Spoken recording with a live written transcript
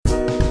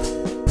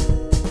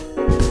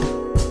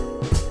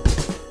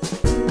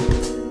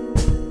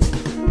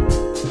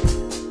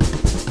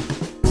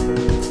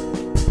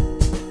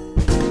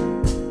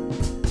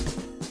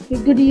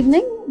Good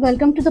evening.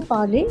 Welcome to the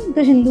Parley,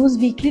 the Hindu's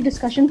weekly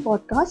discussion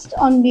podcast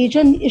on major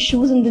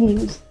issues in the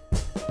news.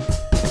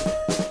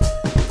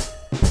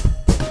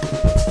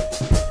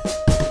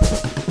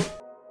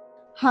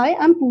 Hi,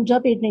 I'm Pooja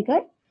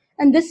Pednekar,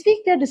 and this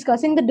week we are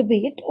discussing the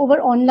debate over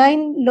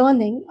online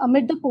learning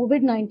amid the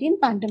COVID 19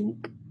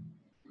 pandemic.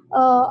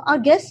 Our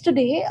guests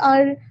today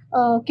are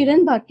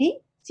Kiran Bhatti,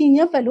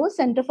 Senior Fellow,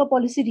 Center for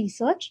Policy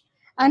Research,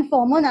 and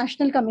former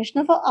National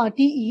Commissioner for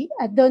RTE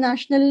at the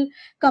National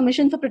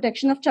Commission for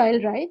Protection of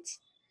Child Rights,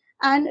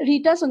 and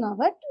Rita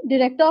Sonawat,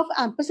 Director of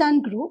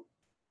Ampersand Group,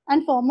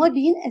 and former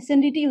Dean,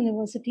 SNDT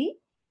University,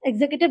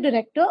 Executive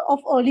Director of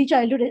Early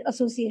Childhood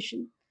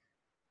Association.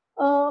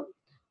 Uh,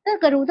 the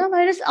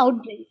coronavirus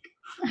outbreak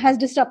has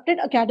disrupted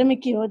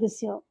academic year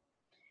this year.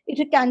 It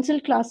had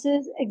cancelled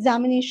classes,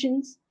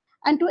 examinations,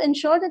 and to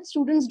ensure that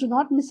students do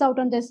not miss out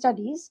on their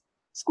studies,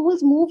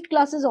 schools moved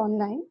classes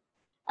online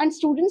and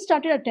students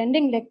started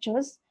attending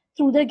lectures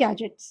through their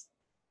gadgets.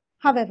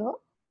 However,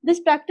 this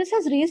practice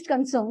has raised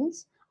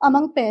concerns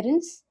among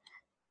parents,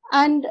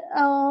 and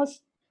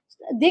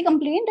they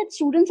complain that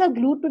students are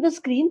glued to the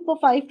screen for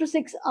 5 to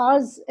 6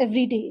 hours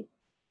every day.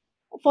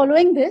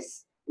 Following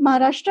this,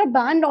 Maharashtra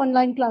banned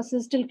online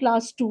classes till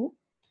class 2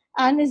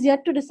 and is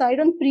yet to decide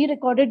on pre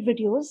recorded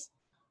videos.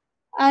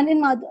 And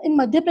in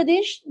Madhya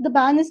Pradesh, the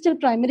ban is still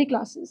primary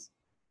classes.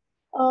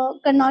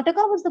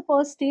 Karnataka was the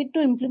first state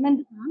to implement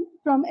the ban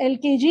from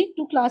LKG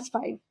to class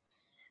 5.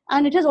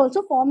 And it has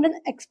also formed an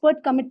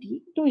expert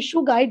committee to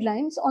issue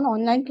guidelines on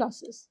online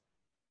classes.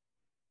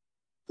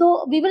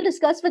 So, we will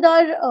discuss with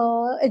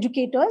our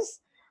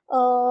educators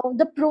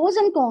the pros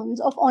and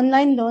cons of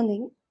online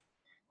learning.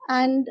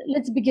 And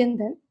let's begin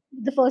then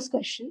with the first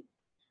question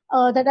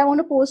that I want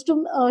to pose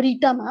to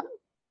Rita ma'am.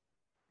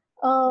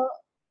 Uh,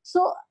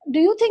 so, do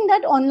you think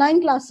that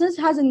online classes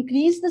has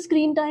increased the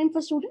screen time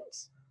for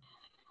students?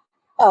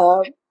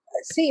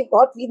 See,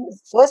 what we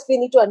first we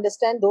need to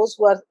understand those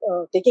who are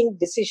taking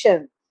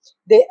decision.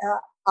 They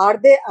are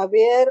they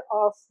aware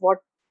of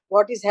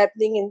what is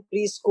happening in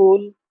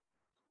preschool,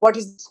 what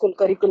is the school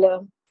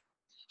curriculum,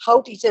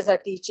 how teachers are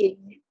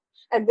teaching,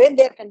 and when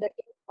they are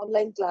conducting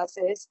online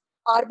classes,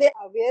 are they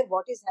aware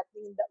what is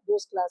happening in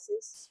those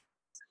classes?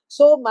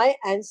 So my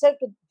answer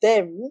to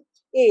them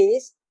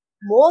is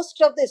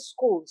most of the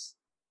schools,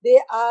 they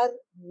are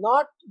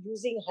not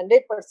using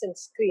 100%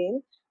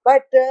 screen,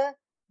 but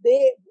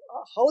they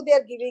how they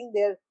are giving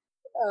their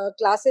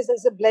classes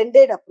as a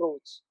blended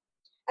approach.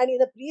 And in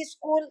the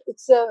preschool,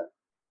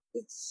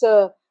 it's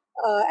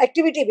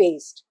activity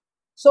based.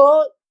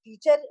 So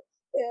teacher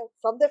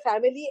from the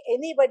family,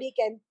 anybody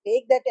can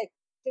take that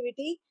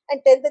activity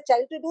and tell the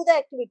child to do the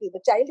activity.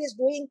 The child is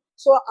doing,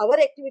 so our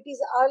activities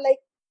are like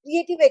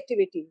creative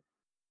activity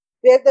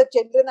where the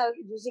children are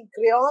using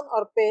crayon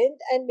or paint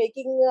and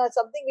making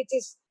something which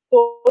is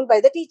told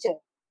by the teacher,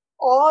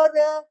 or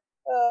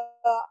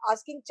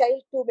asking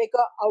child to make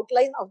a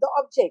outline of the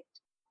object,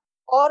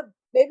 or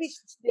maybe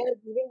they are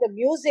giving the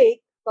music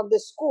from the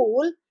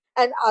school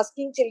and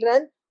asking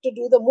children to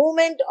do the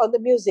movement on the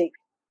music.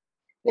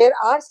 There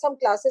are some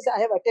classes I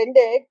have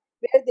attended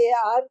where they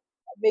are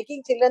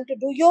making children to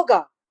do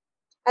yoga,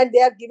 and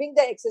they are giving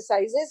the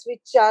exercises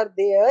which are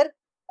there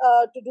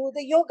to do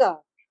the yoga.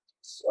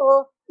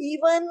 So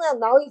even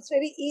now it's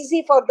very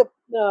easy for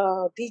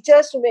the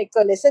teachers to make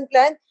a lesson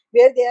plan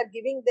where they are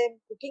giving them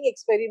cooking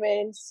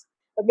experiments,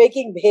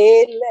 making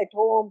bhel at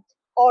home,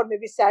 or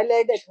maybe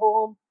salad at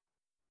home.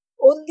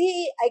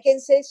 Only I can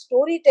say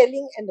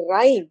storytelling and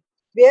rhyme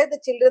where the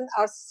children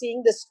are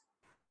seeing the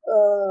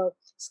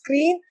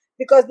screen,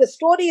 because the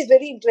story is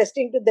very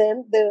interesting to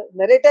them. The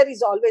narrator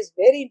is always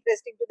very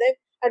interesting to them,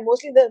 and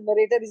mostly the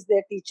narrator is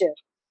their teacher.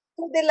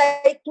 So they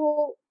like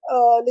to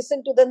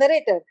listen to the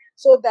narrator.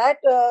 So that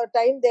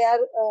time they are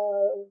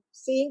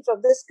seeing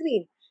from the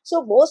screen.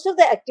 So most of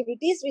the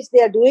activities which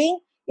they are doing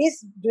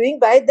is doing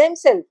by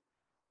themselves.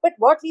 But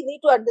what we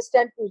need to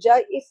understand,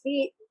 Pooja, if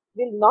we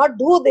will not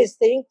do this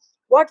thing,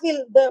 what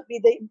will be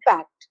the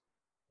impact?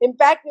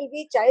 Impact will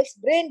be child's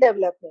brain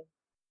development.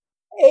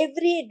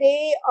 Every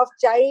day of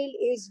child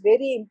is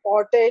very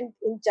important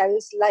in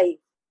child's life.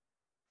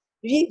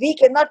 We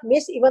cannot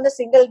miss even a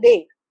single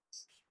day,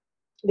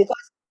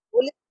 because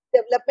whole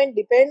development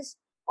depends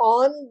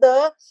on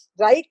the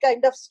right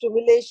kind of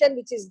stimulation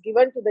which is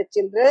given to the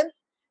children.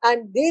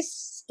 And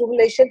this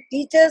stimulation,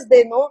 teachers,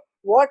 they know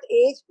what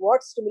age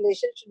what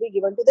stimulation should be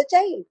given to the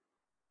child.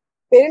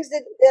 Parents,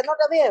 they are not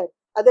aware,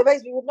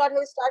 otherwise we would not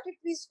have started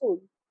preschool.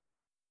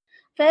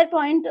 Fair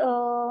point,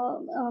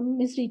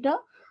 Ms. Rita.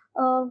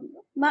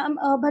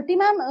 Bhatti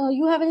ma'am,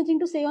 you have anything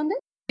to say on this?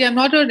 I'm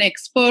not an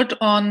expert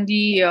on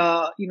the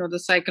the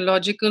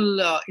psychological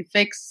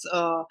effects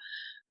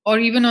or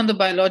even on the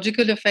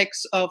biological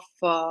effects of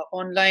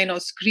online or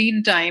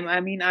screen time.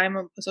 I mean, I'm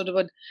a sort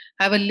of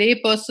have a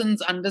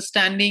layperson's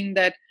understanding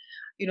that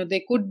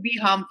there could be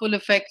harmful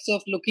effects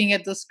of looking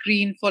at the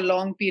screen for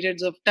long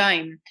periods of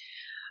time.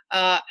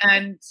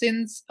 And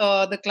since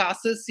the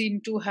classes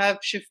seem to have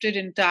shifted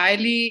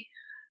entirely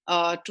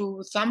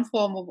to some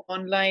form of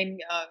online,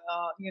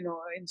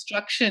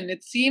 instruction,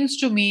 it seems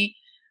to me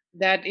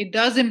that it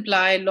does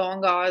imply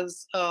long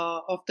hours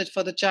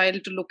for the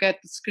child to look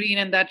at the screen,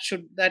 and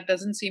that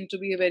doesn't seem to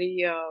be a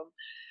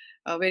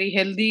very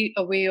healthy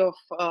way of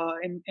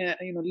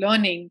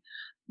learning.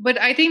 But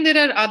I think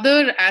there are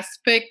other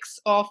aspects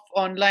of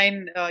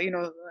online,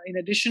 in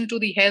addition to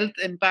the health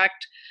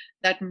impact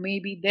that may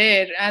be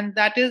there, and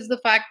that is the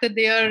fact that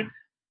they are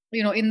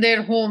in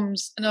their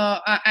homes,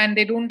 and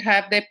they don't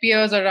have their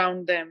peers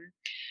around them,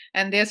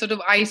 and they're sort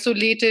of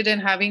isolated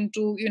and having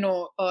to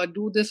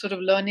do this sort of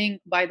learning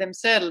by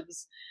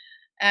themselves.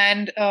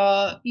 And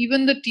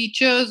even the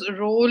teacher's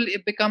role,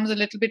 it becomes a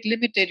little bit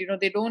limited.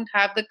 They don't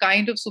have the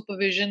kind of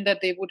supervision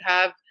that they would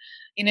have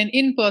in an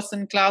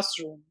in-person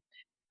classroom,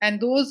 and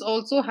those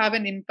also have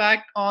an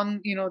impact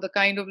on the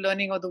kind of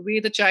learning or the way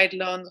the child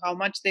learns, how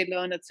much they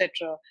learn,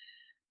 etc.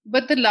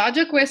 But the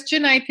larger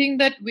question, I think,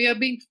 that we are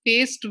being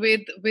faced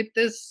with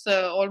this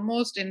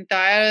almost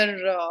entire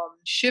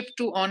shift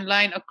to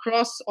online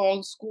across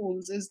all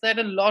schools, is that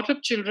a lot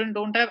of children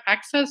don't have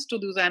access to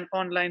those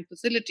online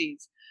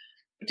facilities,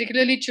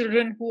 particularly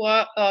children who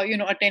are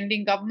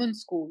attending government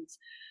schools.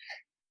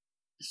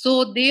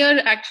 So they are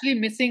actually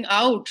missing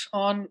out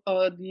on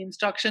the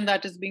instruction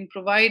that is being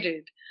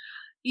provided.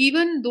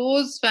 Even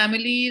those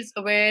families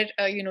where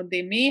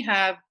they may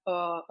have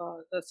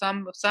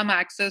some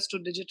access to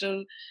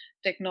digital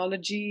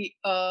technology,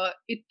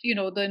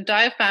 the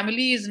entire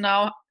family is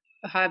now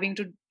having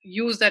to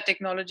use that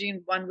technology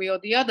in one way or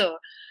the other.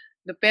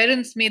 The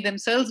parents may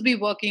themselves be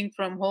working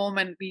from home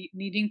and be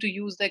needing to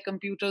use their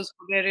computers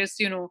for various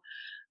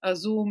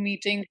Zoom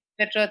meetings,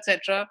 etc.,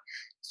 etc.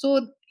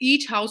 So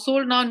each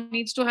household now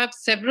needs to have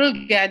several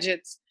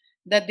gadgets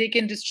that they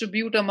can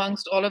distribute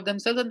amongst all of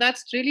themselves, and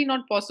that's really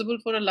not possible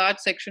for a large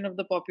section of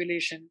the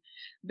population.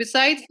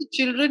 Besides, the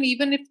children,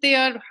 even if they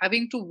are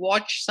having to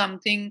watch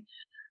something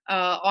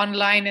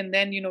online, and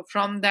then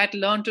from that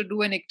learn to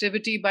do an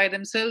activity by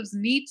themselves,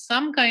 need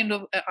some kind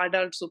of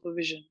adult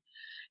supervision.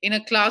 In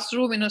a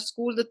classroom, in a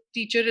school, the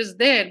teacher is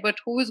there, but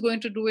who is going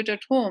to do it at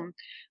home?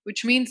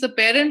 Which means the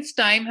parents'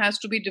 time has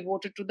to be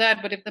devoted to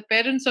that. But if the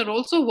parents are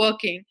also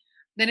working,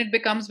 then it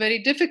becomes very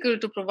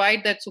difficult to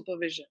provide that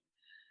supervision.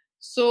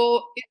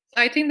 So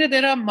I think that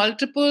there are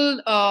multiple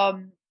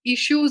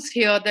issues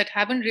here that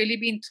haven't really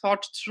been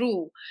thought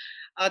through.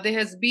 There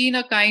has been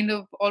a kind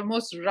of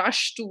almost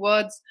rush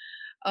towards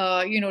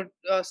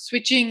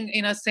switching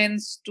in a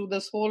sense to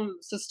this whole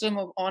system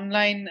of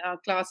online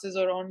classes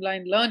or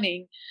online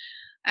learning.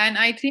 And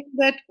I think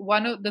that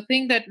one of the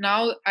thing that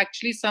now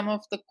actually some of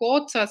the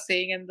courts are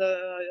saying, and the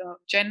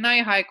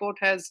Chennai High Court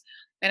has,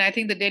 and I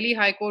think the Delhi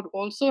High Court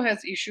also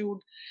has issued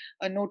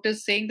a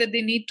notice saying that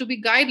there need to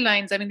be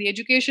guidelines. I mean, the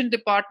education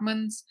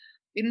departments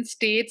in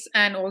states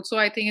and also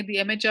I think at the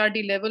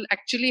MHRD level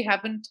actually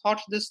haven't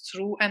thought this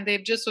through, and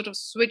they've just sort of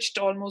switched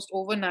almost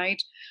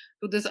overnight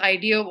to this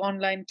idea of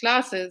online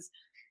classes.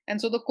 And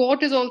so the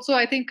court is also,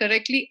 I think,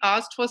 correctly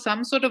asked for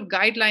some sort of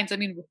guidelines. I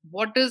mean,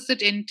 what does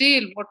it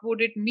entail? What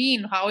would it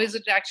mean? How is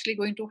it actually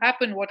going to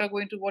happen? What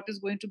is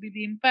going to be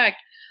the impact?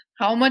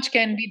 How much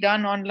can be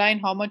done online?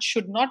 How much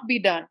should not be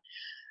done?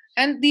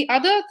 And the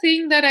other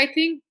thing that I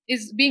think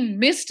is being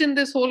missed in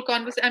this whole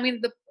conversation, I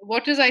mean,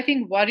 what is, I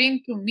think,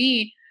 worrying to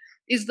me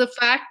is the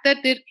fact that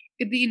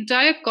the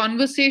entire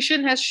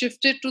conversation has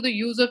shifted to the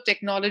use of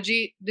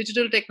technology,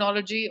 digital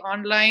technology,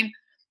 online,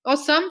 or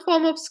some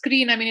form of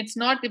screen. I mean, if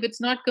it's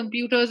not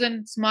computers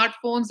and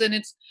smartphones, then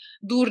it's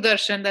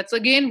Doordarshan. That's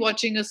again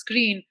watching a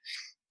screen.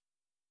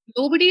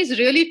 Nobody is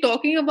really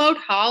talking about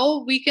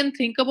how we can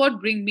think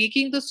about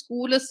making the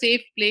school a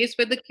safe place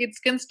where the kids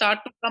can start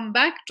to come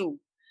back to.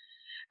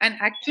 And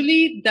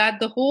actually that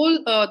the whole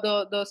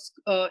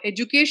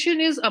education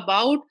is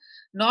about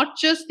not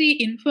just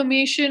the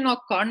information or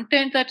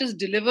content that is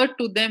delivered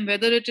to them,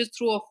 whether it is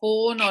through a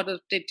phone or a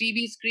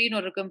TV screen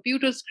or a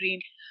computer screen.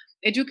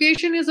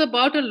 Education is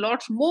about a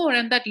lot more,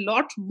 and that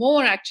lot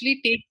more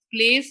actually takes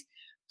place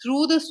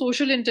through the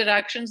social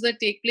interactions that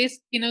take place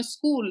in a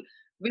school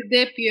with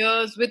their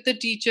peers, with the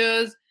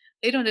teachers.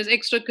 There's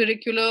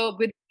extracurricular,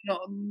 with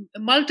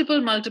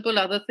multiple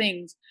other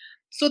things.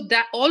 So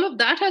that all of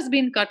that has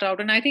been cut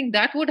out, and I think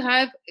that would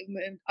have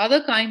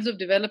other kinds of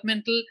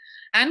developmental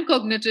and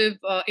cognitive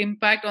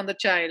impact on the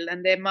child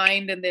and their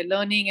mind and their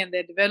learning and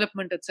their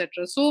development,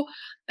 etc. So,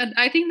 and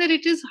I think that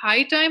it is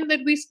high time that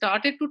we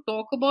started to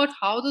talk about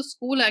how the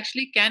school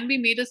actually can be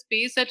made a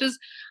space that is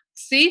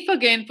safe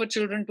again for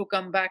children to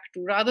come back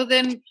to, rather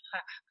than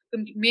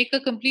make a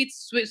complete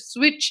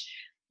switch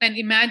and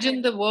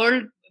imagine the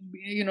world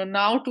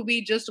now to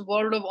be just a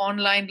world of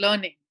online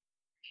learning.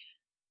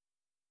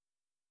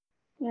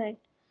 Right.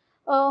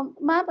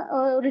 Ma'am,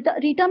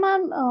 Rita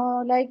ma'am,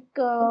 like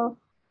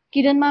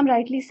Kiran ma'am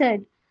rightly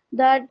said,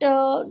 that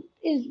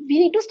we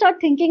need to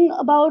start thinking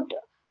about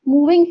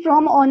moving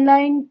from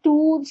online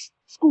to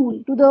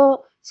school, to the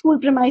school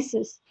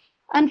premises.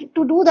 And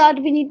to do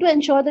that, we need to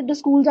ensure that the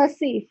schools are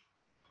safe.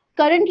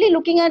 Currently,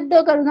 looking at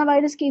the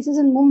coronavirus cases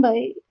in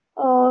Mumbai,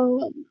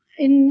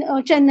 in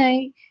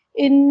Chennai,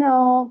 in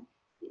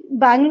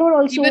Bangalore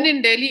also, even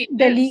in Delhi.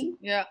 Delhi.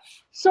 Yes. Yeah.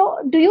 So,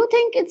 do you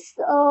think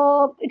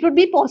it would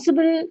be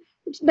possible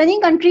Many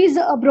countries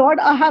abroad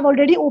have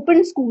already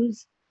opened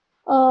schools.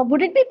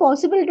 Would it be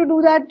possible to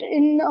do that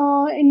in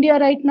India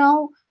right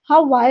now?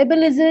 How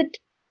viable is it?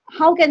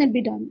 How can it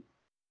be done?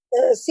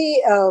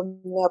 See,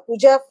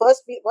 Pooja,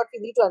 first what we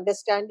need to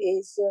understand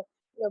is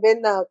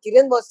when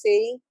Kiran was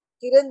saying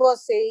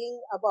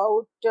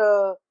about,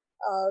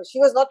 she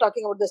was not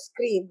talking about the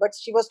screen, but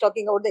she was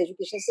talking about the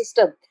education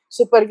system,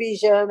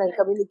 supervision and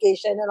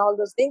communication and all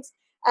those things.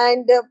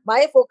 And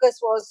my focus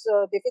was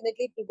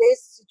definitely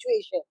today's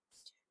situation,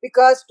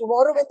 because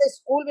tomorrow when the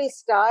school will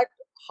start,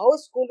 how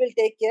school will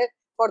take care,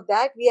 for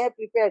that we have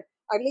prepared.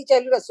 Early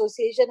Childhood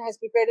Association has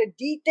prepared a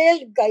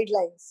detailed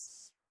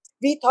guidelines.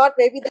 We thought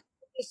maybe that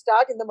will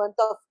start in the month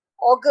of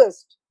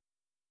August,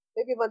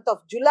 maybe month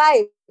of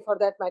July for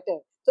that matter.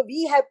 So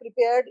we have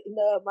prepared in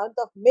the month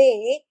of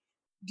May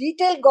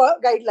detailed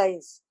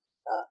guidelines.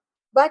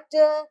 But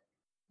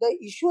the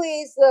issue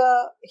is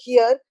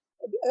here,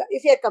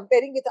 if you are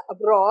comparing with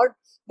abroad,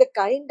 the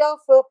kind of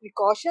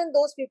precaution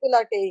those people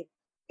are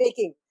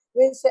taking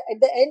means at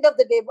the end of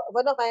the day,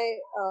 one of my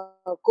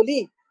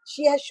colleague,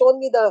 she has shown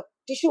me the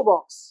tissue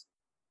box,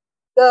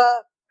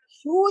 the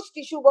huge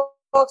tissue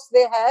box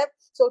they have.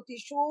 So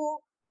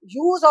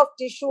use of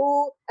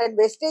tissue and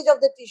wastage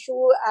of the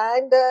tissue,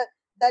 and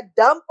the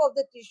dump of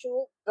the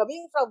tissue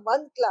coming from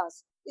one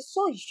class is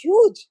so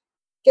huge.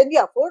 Can we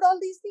afford all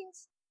these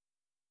things?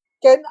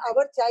 Can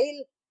our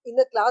child in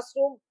the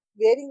classroom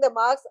wearing the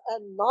mask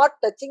and not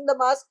touching the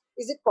mask,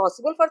 is it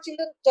possible for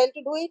child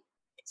to do it?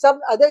 Some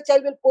other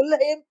child will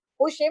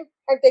push him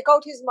and take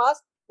out his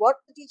mask. What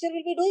the teacher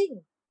will be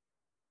doing?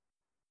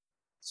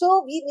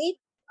 So we need,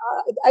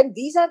 and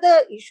these are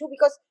the issue,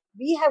 because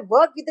we have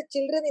worked with the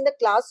children in the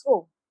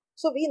classroom,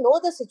 so we know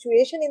the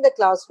situation in the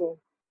classroom.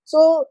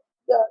 So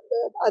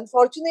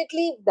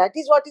unfortunately, that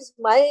is what is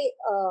my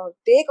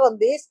take on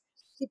this.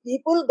 The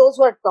people, those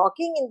who are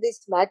talking in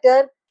this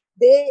matter,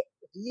 they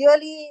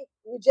really,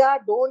 Pooja,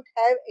 don't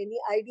have any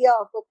idea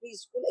of a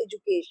preschool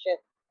education.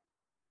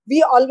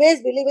 We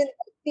always believe in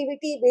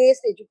activity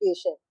based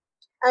education.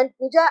 And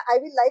Pooja, I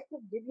will like to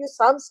give you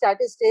some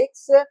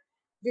statistics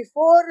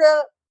before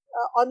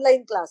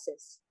online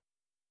classes,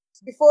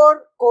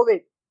 before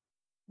COVID.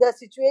 The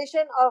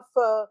situation of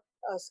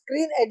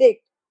screen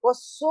addict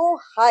was so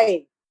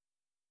high.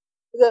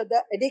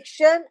 The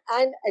addiction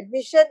and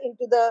admission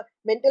into the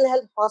mental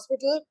health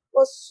hospital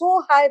was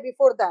so high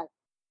before that.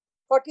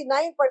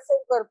 49%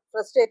 were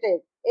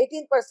frustrated,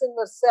 18%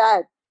 were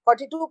sad,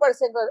 42%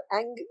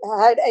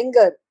 had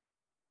anger,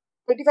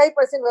 25%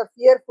 were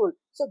fearful.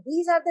 So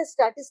these are the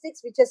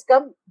statistics which has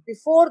come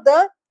before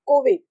the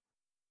COVID,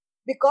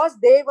 because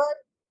they were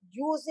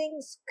using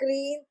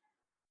screen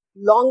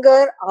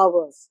longer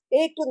hours,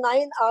 8 to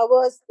 9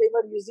 hours they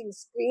were using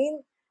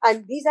screen.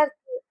 And these are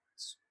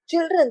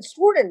children,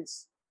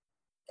 students.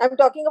 I'm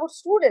talking about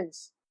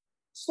students.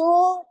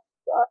 So,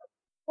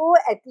 so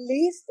at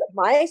least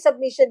my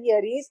submission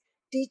here is,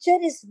 teacher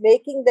is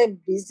making them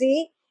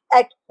busy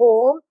at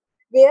home,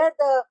 where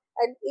the,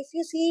 and if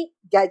you see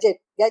gadget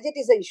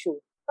is an issue.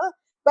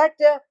 But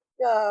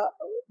uh,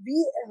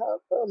 we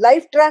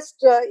Life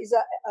Trust is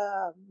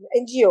a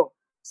NGO.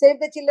 Save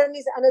the Children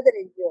is another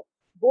NGO.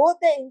 Both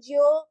the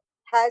NGO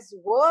has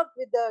worked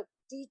with the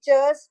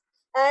teachers,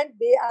 and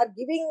they are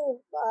giving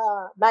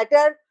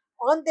matter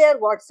on their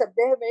WhatsApp.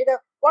 They have made a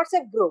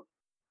WhatsApp group,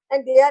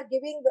 and they are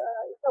giving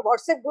the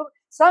WhatsApp group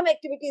some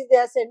activities they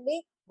are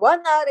sending, 1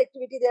 hour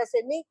activity they are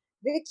sending,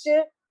 which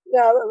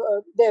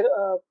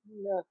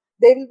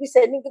they will be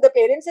sending to the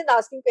parents and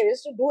asking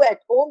parents to do at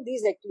home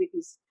these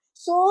activities.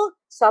 So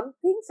some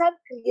things are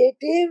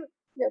creative,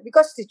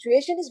 because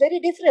situation is very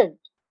different,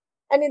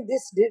 and in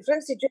this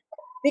different situation,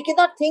 we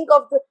cannot think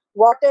of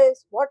what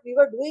we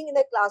were doing in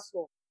the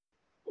classroom.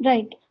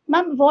 Right.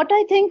 Ma'am, what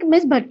I think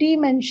Ms. Bhatti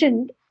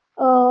mentioned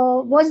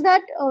was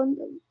that,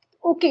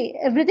 okay,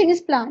 everything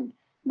is planned,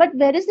 but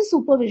where is the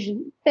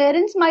supervision?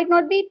 Parents might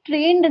not be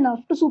trained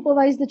enough to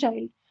supervise the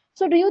child.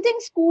 So, do you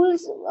think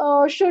schools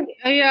should?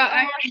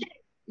 Yeah,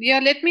 yeah.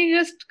 Let me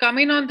just come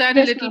in on that a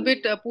Yes, little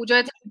ma'am. bit,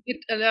 Pooja.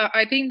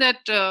 I think that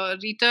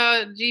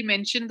Rita ji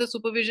mentioned the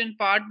supervision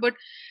part, but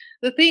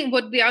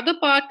the other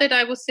part that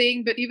I was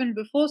saying, but even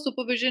before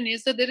supervision,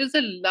 is that there is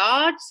a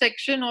large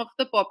section of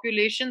the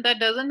population that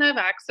doesn't have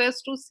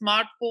access to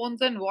smartphones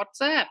and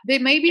WhatsApp.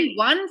 There may be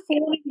one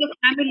phone in the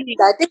family.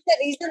 That is the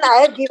reason I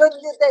have given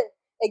you the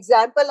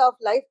example of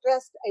Life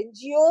Trust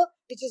NGO,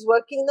 which is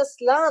working in the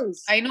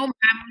slums. I know,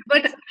 ma'am,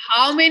 but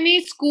how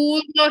many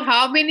schools or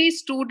how many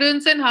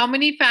students and how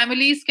many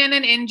families can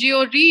an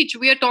NGO reach?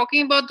 We are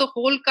talking about the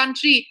whole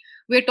country.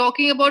 We're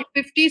talking about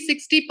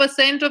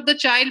 50-60% of the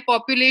child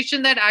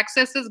population that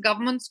accesses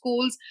government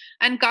schools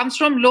and comes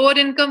from lower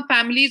income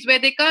families where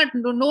they can't,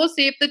 no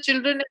Save the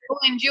Children and no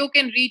NGO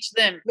can reach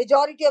them.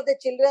 Majority of the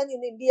children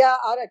in India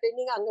are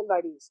attending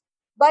Anganwadis.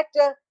 But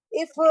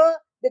if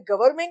the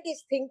government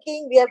is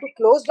thinking we have to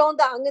close down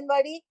the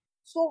Anganwadi,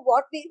 so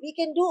what we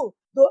can do?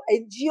 The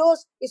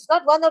NGOs, it's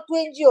not one or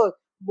two NGOs.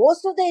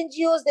 Most of the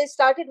NGOs, they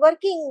started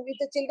working with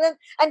the children,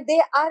 and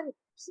they are,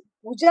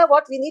 Pooja,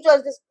 what we need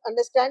to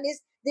understand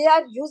is they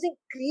are using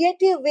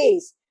creative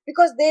ways.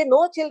 because they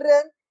know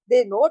children,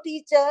 they know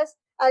teachers,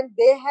 and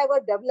they have a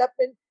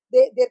development.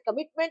 Their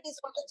commitment is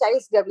for the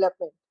child's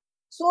development.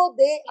 So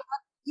they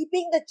are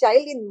keeping the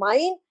child in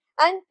mind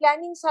and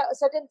planning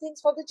certain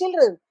things for the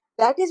children.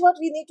 That is what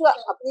we need to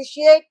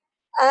appreciate,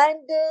 and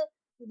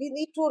we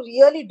need to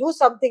really do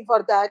something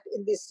for that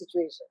in this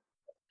situation.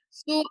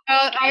 So,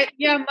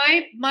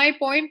 my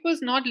point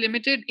was not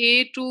limited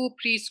to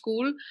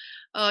preschool.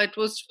 It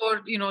was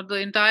for the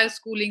entire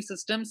schooling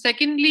system.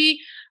 Secondly,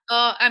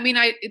 I mean,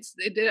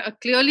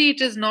 clearly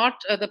it is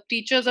not the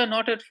teachers are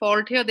not at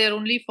fault here. They're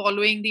only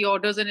following the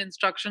orders and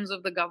instructions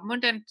of the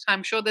government, and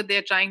I'm sure that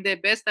they're trying their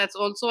best. That's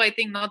also, I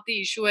think, not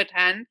the issue at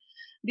hand.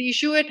 The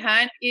issue at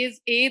hand is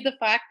the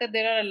fact that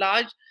there are a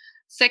large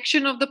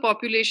section of the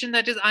population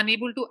that is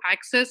unable to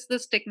access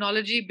this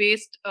technology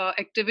based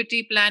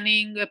activity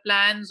planning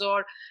plans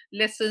or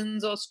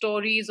lessons or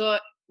stories or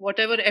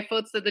whatever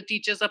efforts that the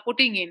teachers are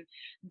putting in.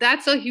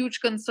 That's a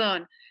huge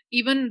concern.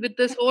 Even with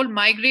this whole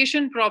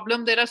migration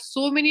problem, there are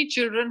so many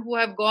children who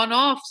have gone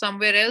off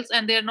somewhere else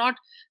and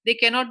they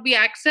cannot be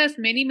accessed.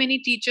 Many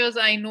teachers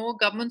I know,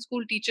 government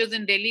school teachers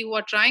in Delhi, who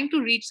are trying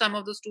to reach some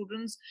of the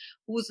students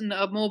whose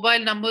mobile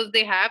numbers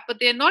they have, but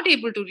they're not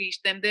able to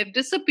reach them. They've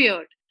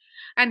disappeared.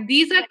 And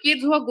these are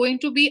kids who are going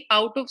to be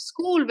out of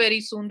school very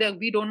soon.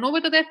 We don't know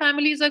whether their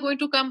families are going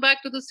to come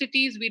back to the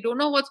cities. We don't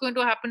know what's going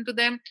to happen to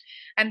them.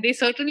 And they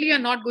certainly are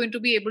not going to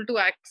be able to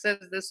access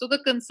this. So the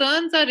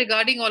concerns are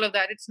regarding all of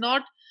that. It's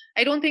not,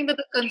 I don't think that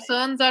the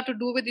concerns are to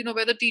do with,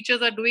 whether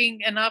teachers are doing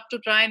enough to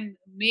try and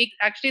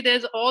actually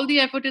there's all the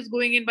effort is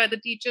going in by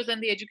the teachers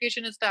and the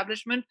education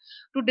establishment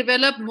to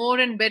develop more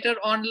and better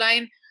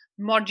online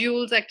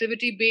modules,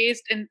 activity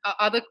based, and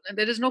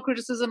there is no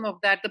criticism of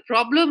that. The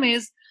problem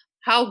is,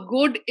 how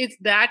good is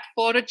that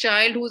for a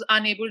child who's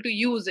unable to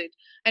use it?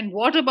 And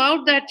what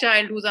about that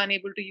child who's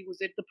unable to use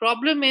it? The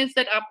problem is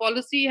that our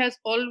policy has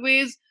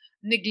always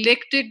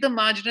neglected the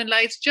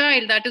marginalized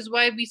child. That is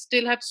why we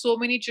still have so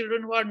many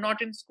children who are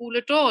not in school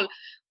at all.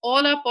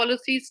 All our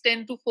policies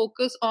tend to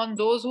focus on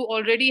those who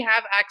already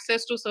have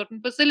access to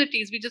certain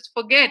facilities. We just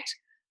forget.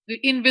 We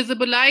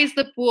invisibilize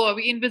the poor,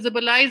 we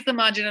invisibilize the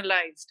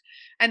marginalized.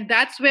 And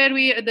that's where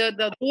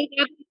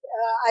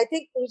I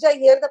think, Pooja,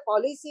 here the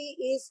policy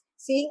is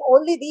seeing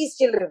only these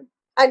children,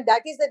 and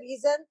that is the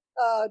reason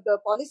the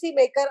policy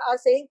maker are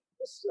saying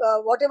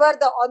whatever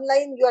the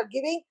online you are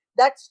giving,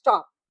 that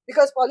stop,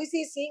 because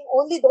policy is seeing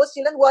only those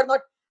children who are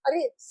not.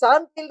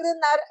 Some children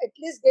are at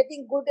least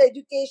getting good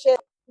education.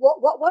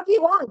 What we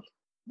want,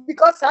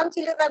 because some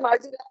children are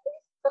marginalized,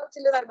 some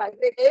children are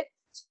migrated.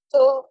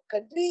 So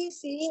country is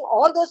seeing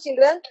all those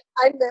children,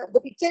 and the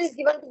picture is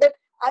given to that.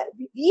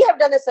 We have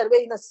done a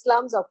survey in the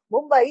slums of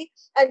Mumbai,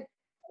 and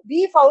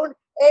we found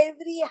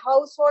every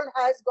household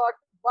has got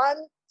one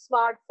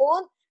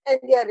smartphone, and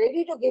they are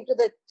ready to give to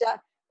the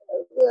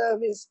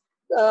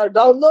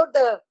download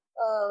the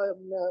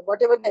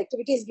whatever the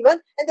activity is given,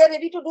 and they are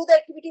ready to do the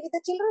activity with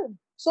the children.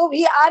 So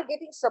we are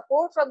getting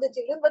support from the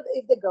children. But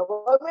if the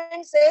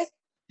government says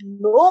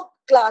no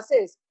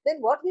classes, then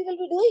what we will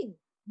be doing?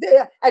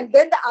 And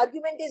then the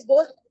argument is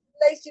those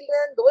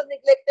children, those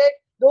neglected,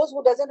 those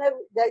who doesn't have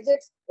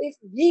gadgets. If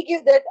we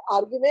give that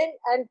argument,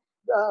 and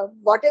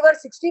whatever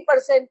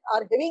 60%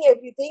 are having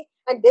everything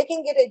and they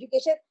can get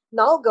education,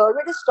 now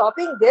government is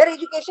stopping their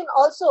education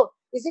also.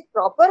 Is it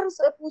proper,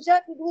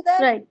 Pooja, to do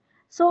that? Right.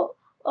 So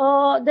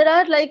there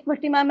are, like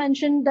Bhatti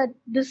mentioned, that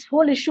this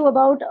whole issue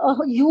about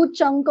a huge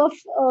chunk of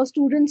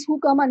students who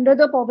come under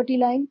the poverty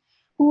line,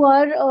 who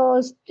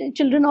are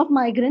children of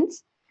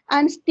migrants,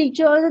 and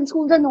teachers and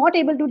schools are not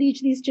able to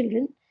reach these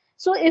children.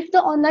 So if the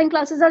online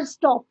classes are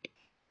stopped,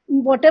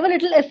 whatever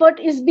little effort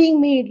is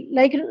being made,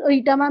 like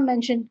Rita ma'am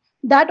mentioned,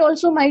 that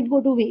also might go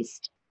to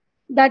waste.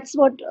 That's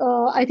what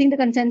I think the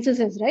consensus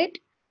is, right?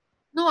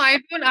 No, I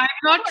don't. I'm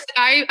not.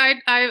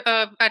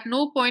 At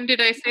no point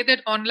did I say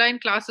that online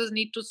classes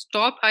need to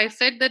stop. I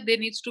said that there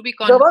needs to be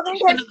Government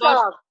conversation has about.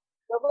 stopped.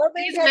 Government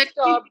Please has let me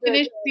stopped.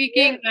 finish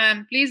speaking, Yeah.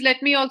 ma'am. Please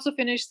let me also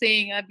finish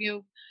saying.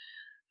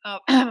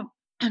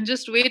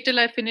 Just wait till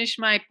I finish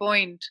my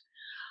point.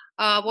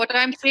 What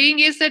I'm saying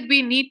is that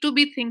we need to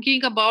be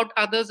thinking about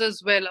others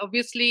as well.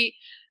 Obviously,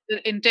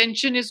 the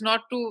intention is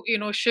not to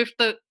shift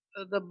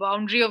the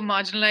boundary of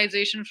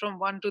marginalization from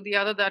one to the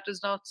other. That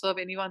does not serve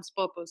anyone's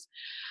purpose.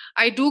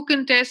 I do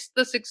contest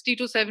the 60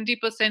 to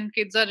 70%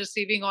 kids are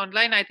receiving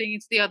online. I think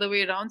it's the other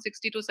way around.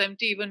 60 to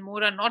 70, even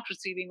more, are not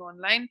receiving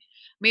online.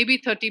 Maybe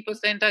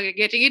 30% are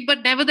getting it,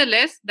 but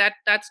nevertheless,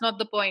 that's not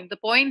the point. The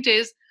point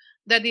is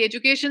that the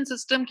education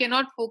system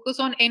cannot focus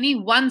on any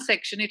one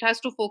section. It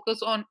has to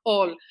focus on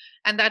all.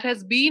 And that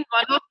has been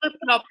one of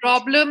the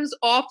problems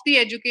of the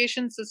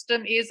education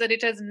system, is that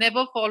it has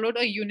never followed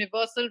a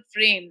universal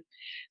frame.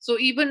 So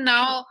even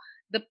now,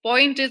 the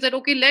point is that,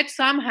 okay, let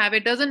some have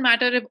it. Doesn't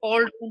matter if all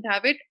don't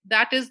have it.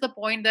 That is the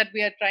point that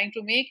we are trying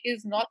to make,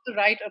 is not the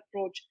right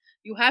approach.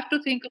 You have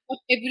to think about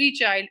every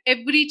child.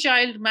 Every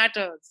child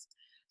matters.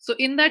 So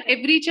in that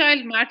every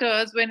child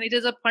matters, when it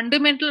is a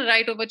fundamental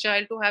right of a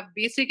child to have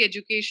basic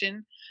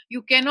education,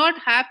 You cannot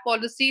have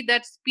policy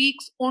that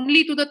speaks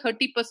only to the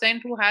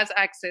 30% who has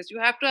access. You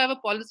have to have a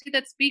policy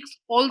that speaks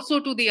also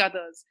to the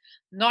others.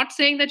 Not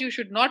saying that you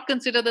should not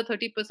consider the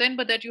 30%,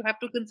 but that you have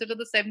to consider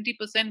the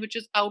 70% which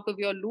is out of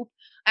your loop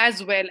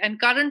as well. And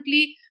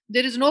currently,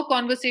 there is no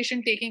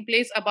conversation taking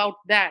place about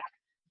that.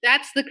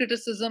 That's the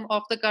criticism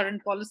of the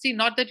current policy,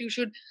 not that you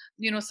should,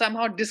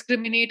 somehow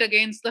discriminate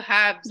against the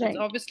haves. It's Right.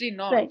 obviously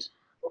not. Right.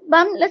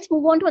 Ma'am, let's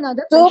move on to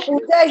another So, question.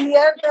 Pooja,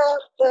 here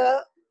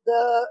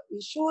the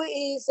issue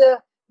is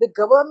the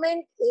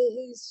government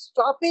is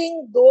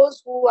stopping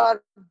those who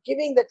are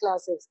giving the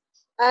classes,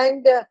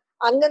 and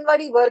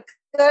Anganwadi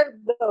worker,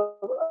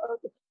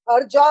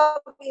 her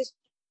job is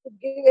to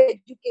give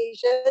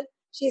education.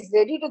 She's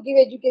ready to give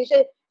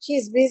education.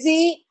 She's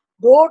busy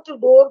door to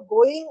door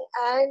going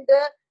and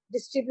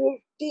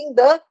distributing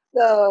the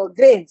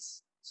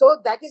grains. So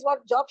that is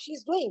what job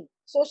she's doing.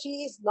 So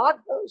she is not,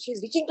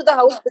 she's reaching to the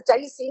house, the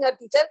child is seeing her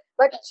teacher,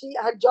 but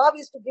her job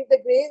is to give the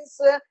grains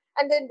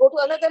and then go to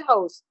another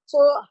house. So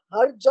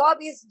her job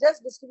is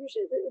just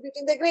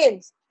distributing the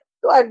grains.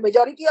 So, and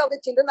majority of the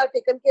children are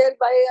taken care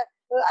by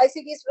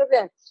ICDS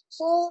program.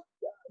 So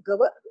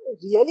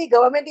really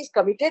government is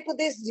committed to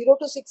this 0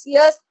 to 6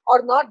 years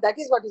or not? That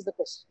is what is the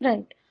question.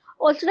 Right.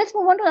 Also, let's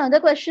move on to another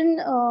question,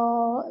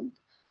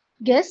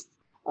 guest.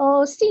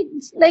 See,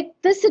 like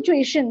this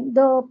situation,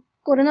 the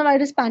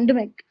coronavirus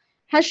pandemic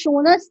has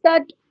shown us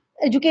that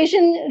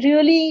education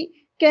really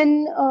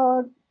can,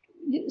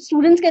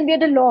 students can be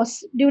at a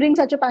loss during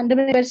such a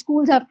pandemic where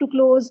schools have to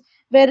close,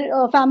 where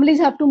families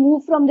have to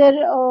move from their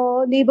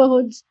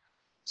neighborhoods.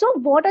 So,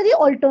 what are the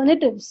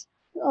alternatives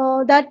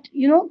that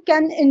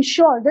can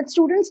ensure that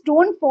students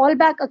don't fall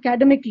back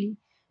academically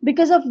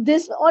because of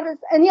this or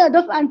any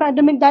other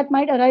pandemic that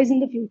might arise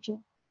in the future?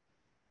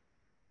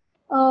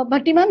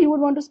 Bhatti ma'am, you would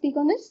want to speak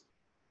on this?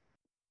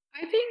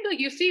 I think that,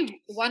 you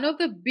see, one of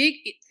the big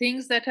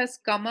things that has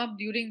come up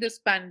during this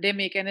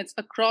pandemic, and it's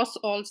across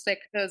all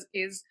sectors,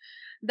 is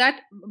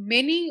that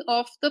many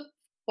of the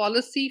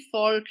policy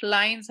fault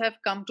lines have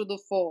come to the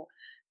fore.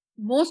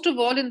 Most of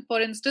all,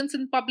 for instance,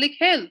 in public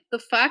health, the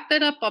fact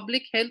that our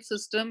public health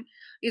system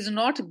is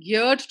not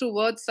geared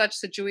towards such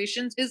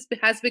situations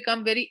has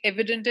become very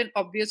evident and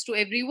obvious to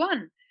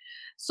everyone.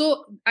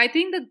 So I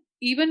think that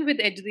even with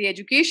the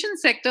education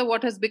sector,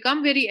 what has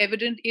become very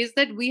evident is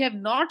that we have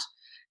not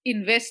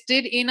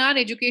invested in our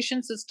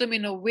education system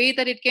in a way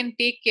that it can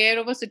take care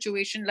of a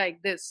situation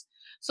like this.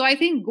 So I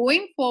think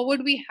going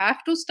forward, we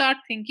have to start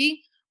thinking,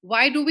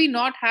 why do we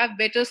not have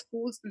better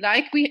schools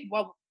like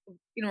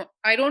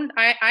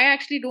I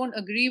actually don't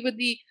agree with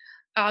the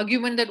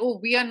argument that, oh,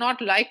 we are not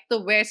like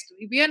the West.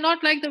 We are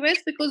not like the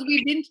West because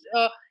we didn't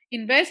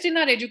invest in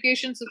our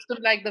education system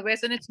like the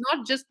West. And it's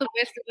not just the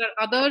West, there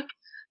are other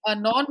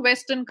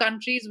non-Western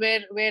countries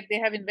where they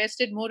have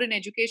invested more in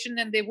education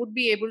and they would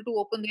be able to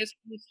open their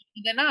schools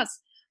than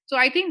us. So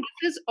I think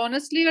this is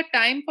honestly a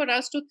time for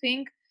us to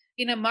think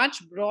in a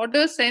much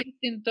broader sense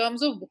in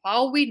terms of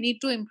how we need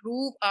to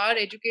improve our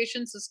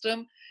education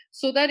system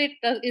so that it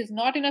is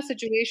not in a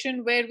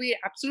situation where we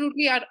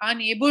absolutely are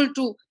unable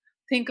to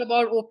think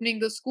about opening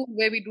the school,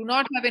 where we do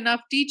not have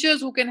enough teachers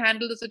who can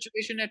handle the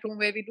situation at home,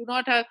 where we do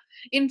not have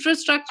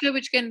infrastructure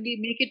which can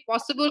make it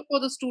possible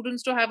for the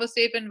students to have a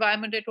safe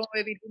environment at home,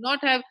 where we do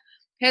not have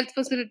health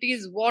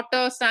facilities,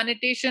 water,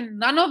 sanitation.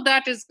 None of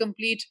that is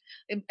complete.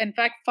 In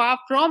fact, far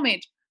from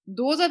it.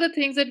 Those are the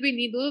things that we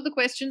need. Those are the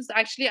questions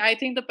actually I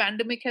think the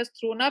pandemic has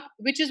thrown up,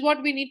 which is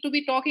what we need to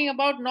be talking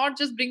about, not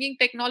just bringing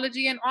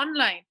technology and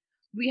online.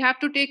 We have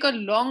to take a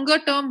longer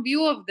term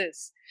view of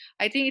this.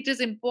 I think it is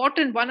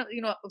important.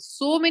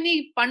 So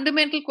many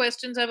fundamental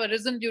questions have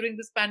arisen during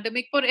this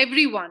pandemic for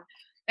everyone.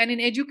 And in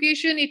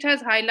education, it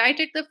has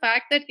highlighted the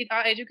fact that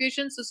our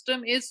education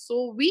system is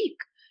so weak.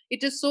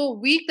 It is so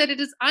weak that it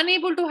is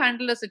unable to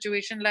handle a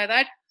situation like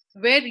that,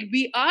 where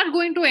we are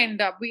going to end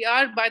up.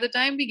 By the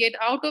time we get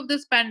out of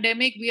this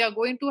pandemic, we are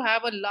going to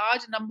have a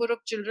large number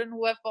of children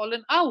who have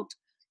fallen out.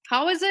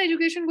 How is the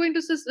education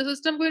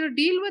system going to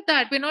deal with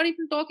that? We're not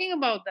even talking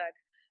about that.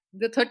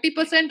 The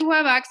 30% who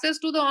have access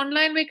to the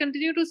online may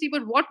continue to see,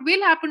 but what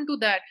will happen to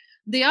that?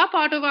 They are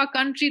part of our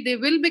country. They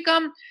will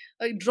become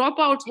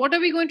dropouts. What are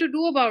we going to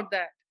do about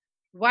that?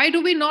 Why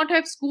do we not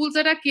have schools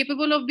that are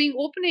capable of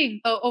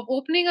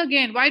opening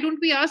again? Why don't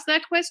we ask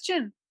that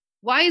question?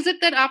 Why is it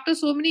that after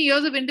so many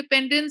years of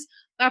independence,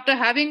 after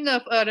having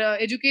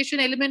education,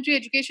 elementary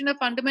education, a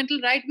fundamental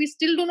right, we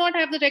still do not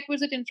have the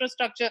requisite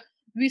infrastructure?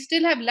 We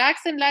still have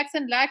lakhs and lakhs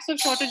and lakhs of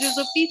shortages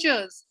of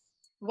teachers.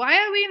 Why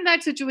are we in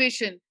that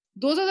situation?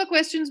 Those are the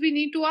questions we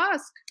need to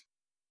ask.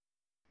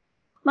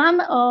 Ma'am,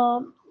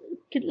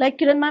 like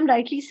Kiran ma'am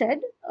rightly said,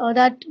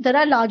 that there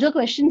are larger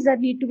questions that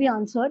need to be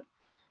answered.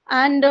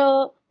 And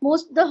the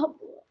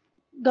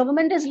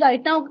government is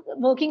right now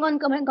working on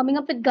coming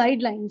up with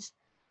guidelines.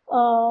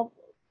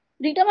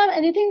 Rita ma'am,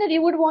 anything that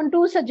you would want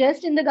to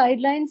suggest in the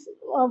guidelines?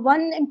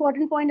 One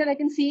important point that I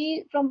can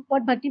see from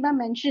what Bhatti ma'am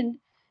mentioned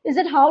is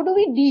that how do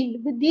we deal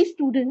with these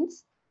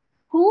students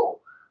who,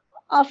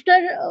 after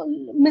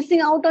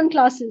missing out on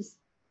classes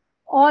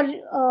or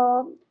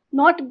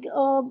not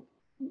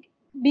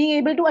being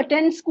able to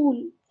attend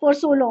school for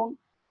so long.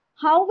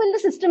 How will the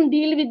system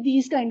deal with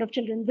these kind of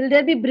children? Will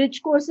there be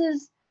bridge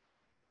courses?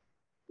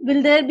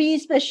 Will there be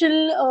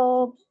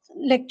special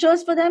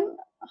lectures for them?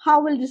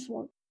 How will this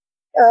work?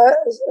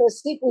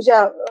 See,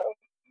 Pooja,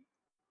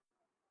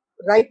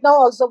 right now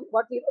also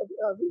what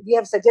we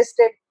have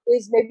suggested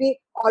is maybe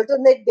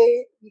alternate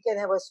day we can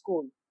have a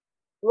school.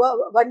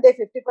 One day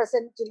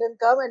 50% children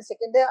come and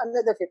second day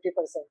another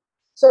 50%.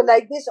 So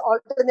like this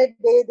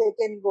alternate day they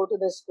can go to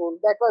the school.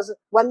 That was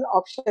one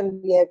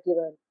option we have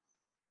given.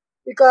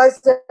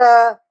 Because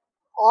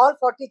all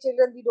 40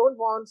 children we don't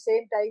want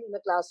same time in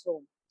the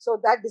classroom. So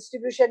that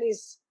distribution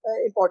is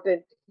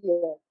important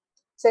here.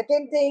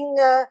 Second thing,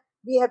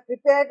 we have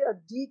prepared a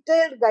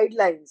detailed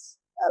guidelines,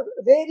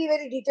 very,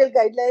 very detailed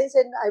guidelines,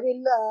 and I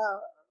will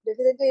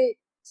definitely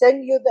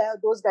send you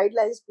those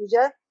guidelines,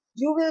 Pooja.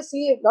 You will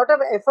see a lot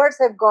of efforts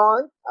have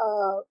gone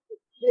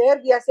where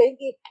we are saying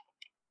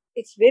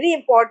it's very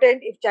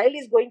important if child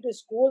is going to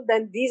school,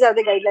 then these are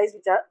the guidelines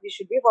which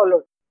should be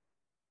followed.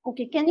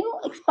 Okay, can you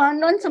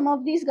expand on some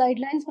of these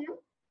guidelines, ma'am?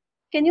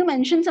 Can you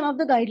mention some of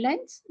the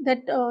guidelines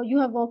that you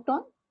have worked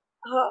on?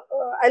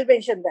 I'll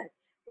mention that.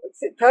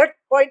 Third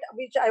point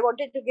which I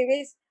wanted to give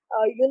is,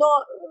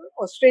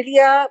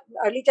 Australia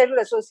Early Childhood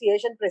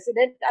Association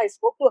president, I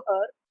spoke to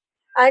her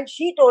and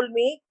she told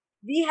me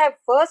we have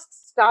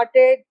first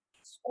started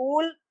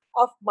school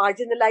of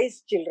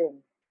marginalized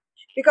children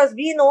because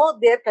we know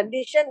their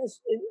condition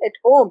at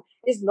home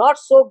is not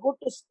so good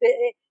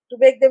to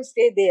make them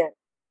stay there.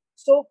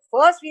 So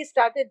first we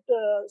started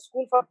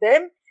school for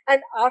them,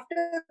 and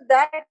after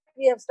that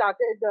we have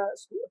started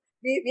school.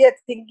 We are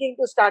thinking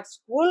to start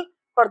school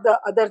for the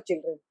other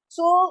children.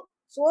 So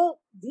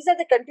these are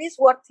the countries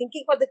who are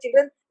thinking for the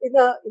children in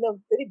a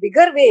very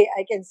bigger way,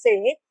 I can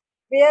say,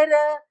 where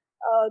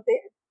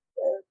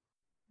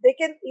they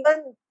can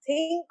even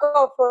think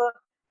of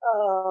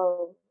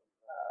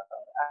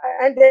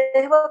and they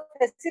have a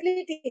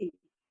facility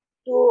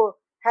to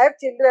have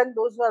children,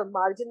 those who are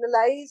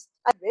marginalized,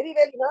 and very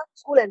well in a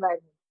school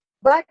environment.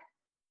 But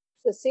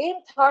the same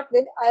thought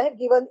when I have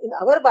given in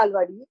our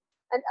Balwadi,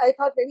 and I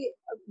thought maybe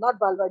not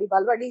Balwadi,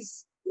 Balwadi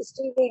is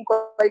still doing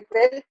quite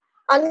well.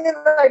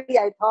 Anganwadi,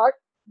 I thought.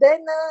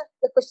 Then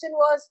the question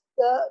was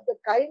the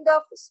kind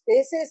of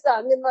spaces the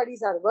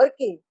Anganwadis are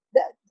working.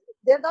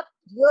 They're not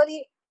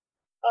really,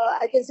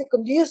 I can say,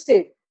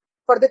 conducive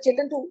for the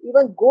children to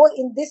even go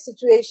in this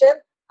situation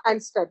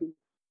and study.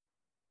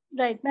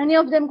 Right. Many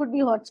of them could be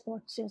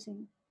hotspots, you're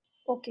saying.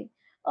 Okay.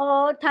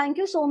 Thank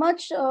you so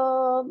much,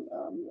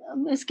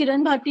 Ms.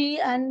 Kiran Bhati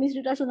and Ms.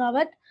 Rita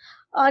Sonawat.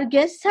 Our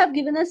guests have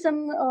given us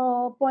some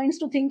points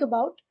to think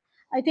about.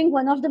 I think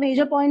one of the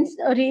major points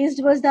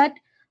raised was that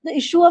the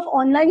issue of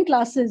online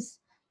classes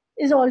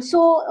is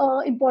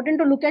also important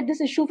to look at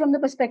this issue from the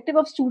perspective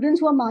of students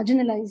who are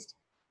marginalized,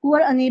 who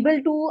are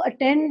unable to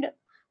attend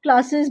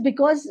classes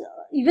because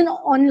even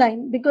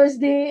online, because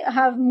they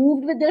have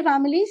moved with their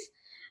families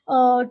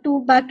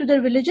to back to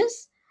their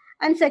villages.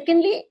 And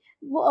secondly,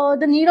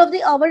 the need of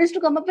the hour is to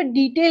come up with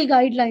detailed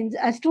guidelines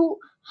as to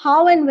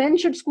how and when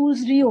should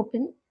schools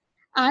reopen,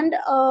 and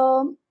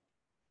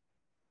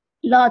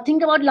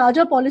think about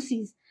larger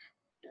policies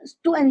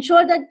to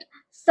ensure that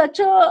such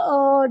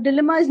a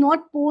dilemma is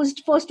not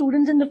posed for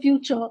students in the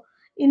future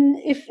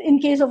in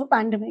case of a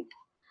pandemic.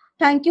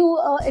 Thank you,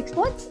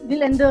 experts.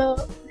 We'll end the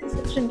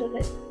session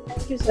today.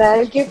 Thank you so much.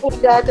 Thank you,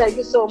 Pooja. Thank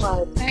you so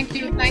much. Thank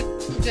you,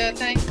 Pooja.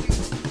 Thank you.